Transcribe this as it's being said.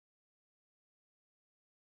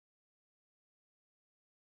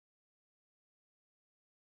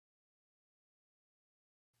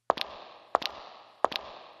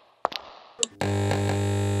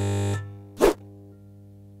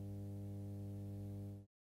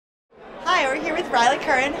Hi, we're here with Riley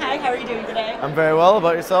Curran. Hi, how are you doing today? I'm very well.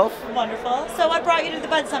 About yourself? Wonderful. So what brought you to the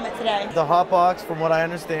Bud Summit today? The Hot Box, from what I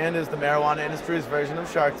understand, is the marijuana industry's version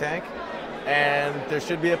of Shark Tank. And there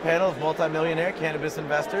should be a panel of multimillionaire cannabis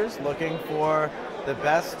investors looking for the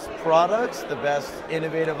best products, the best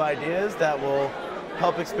innovative ideas that will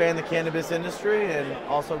help expand the cannabis industry and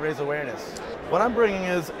also raise awareness. What I'm bringing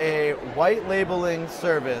is a white labeling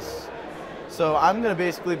service. So I'm going to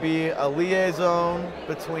basically be a liaison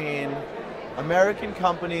between American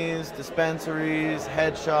companies, dispensaries,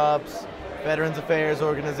 head shops, Veterans Affairs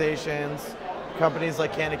organizations, companies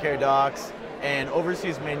like Canna Docs, and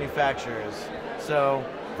overseas manufacturers. So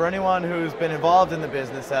for anyone who's been involved in the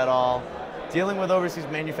business at all, dealing with overseas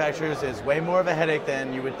manufacturers is way more of a headache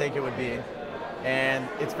than you would think it would be. And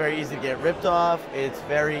it's very easy to get ripped off. It's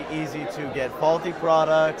very easy to get faulty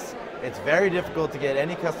products. It's very difficult to get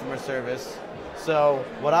any customer service. So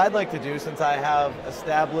what I'd like to do, since I have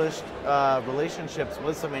established relationships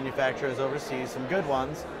with some manufacturers overseas, some good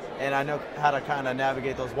ones, and I know how to kind of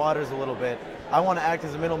navigate those waters a little bit, I want to act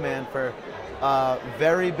as a middleman for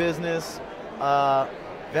very busy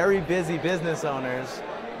business owners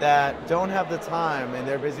that don't have the time in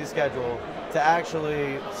their busy schedule to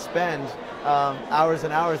actually spend hours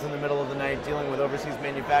and hours in the middle of the night dealing with overseas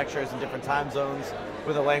manufacturers in different time zones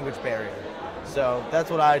with a language barrier. So that's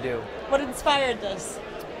what I do. What inspired this?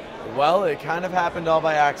 Well, it kind of happened all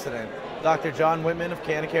by accident. Dr. John Whitman of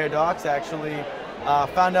Canna Docs actually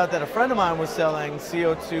found out that a friend of mine was selling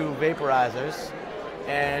CO2 vaporizers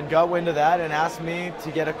and got wind of that and asked me to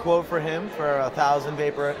get a quote for him for 1,000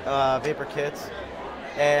 vapor kits.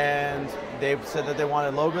 And they said that they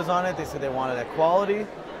wanted logos on it. They said they wanted it quality.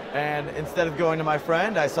 And instead of going to my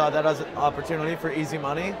friend, I saw that as an opportunity for easy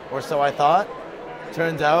money, or so I thought.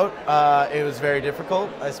 Turns out it was very difficult.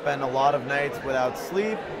 I spent a lot of nights without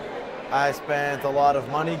sleep. I spent a lot of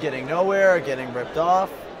money getting nowhere, getting ripped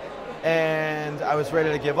off. And I was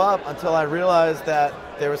ready to give up until I realized that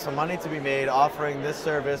there was some money to be made offering this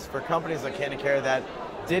service for companies like Canna that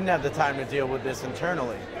didn't have the time to deal with this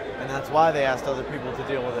internally. And that's why they asked other people to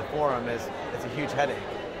deal with it for them. It's a huge headache.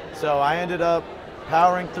 So I ended up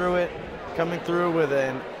powering through it, coming through with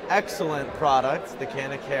an excellent product, the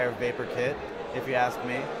Canna Vapor Kit, if you ask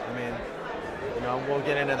me. I mean, you know, we'll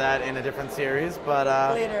get into that in a different series, but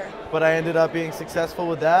Later. But I ended up being successful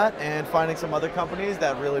with that and finding some other companies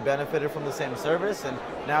that really benefited from the same service, and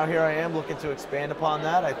now here I am looking to expand upon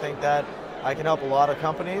that. I think that I can help a lot of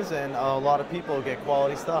companies and a lot of people get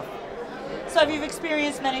quality stuff. So have you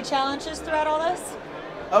experienced many challenges throughout all this?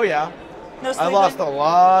 Oh yeah. No I sleeping? lost a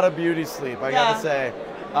lot of beauty sleep, I Yeah. gotta say.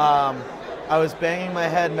 I was banging my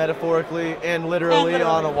head metaphorically and literally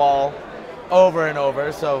on a wall over and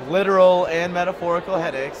over, so literal and metaphorical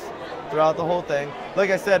headaches throughout the whole thing. Like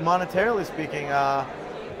I said, monetarily speaking,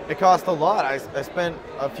 it cost a lot. I spent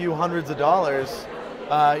a few hundreds of dollars,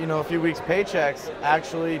 you know, a few weeks' paychecks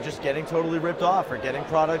actually just getting totally ripped off or getting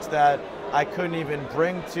products that I couldn't even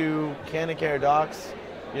bring to Canna Docs,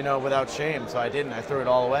 you know, without shame. So I didn't. I threw it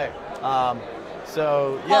all away.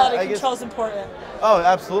 So yeah, Quality control is important. Oh,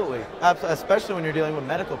 absolutely. Especially when you're dealing with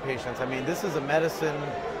medical patients. I mean, this is a medicinal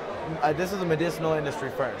industry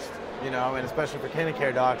first, you know, and especially for Canna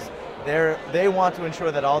Docs, they want to ensure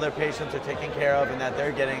that all their patients are taken care of and that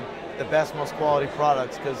they're getting the best, most quality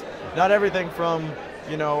products, because not everything from,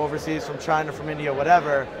 you know, overseas, from China, from India,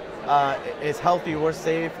 whatever, is healthy or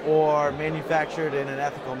safe or manufactured in an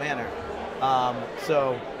ethical manner.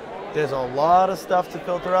 So there's a lot of stuff to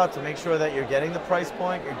filter out to make sure that you're getting the price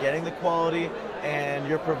point, you're getting the quality, and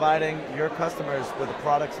you're providing your customers with the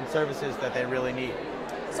products and services that they really need.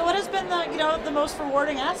 So what has been the, you know, the most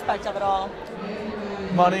rewarding aspect of it all?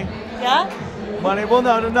 Money. Yeah? Money. Well,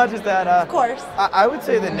 no, not just that. Of course. I would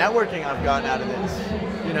say the networking I've gotten out of this.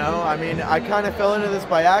 You know, I mean, I kind of fell into this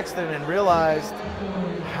by accident and realized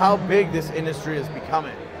how big this industry is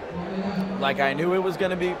becoming. Like, I knew it was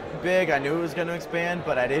going to be big, I knew it was going to expand,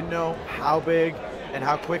 but I didn't know how big and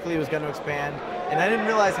how quickly it was going to expand. And I didn't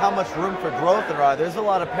realize how much room for growth there are. There's a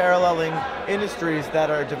lot of paralleling industries that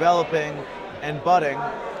are developing and budding,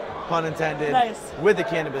 pun intended, nice, with the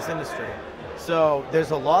cannabis industry. So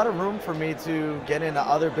there's a lot of room for me to get into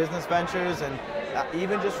other business ventures, and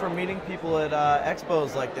even just from meeting people at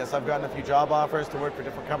expos like this. I've gotten a few job offers to work for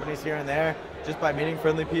different companies here and there, just by meeting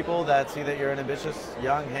friendly people that see that you're an ambitious,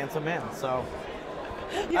 young, handsome man. So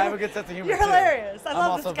I have a good sense of humor. You're too. hilarious. I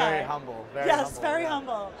love this guy. I'm also very humble. Yes, very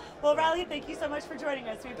humble. Well, Riley, thank you so much for joining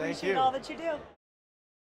us. We appreciate all that you do.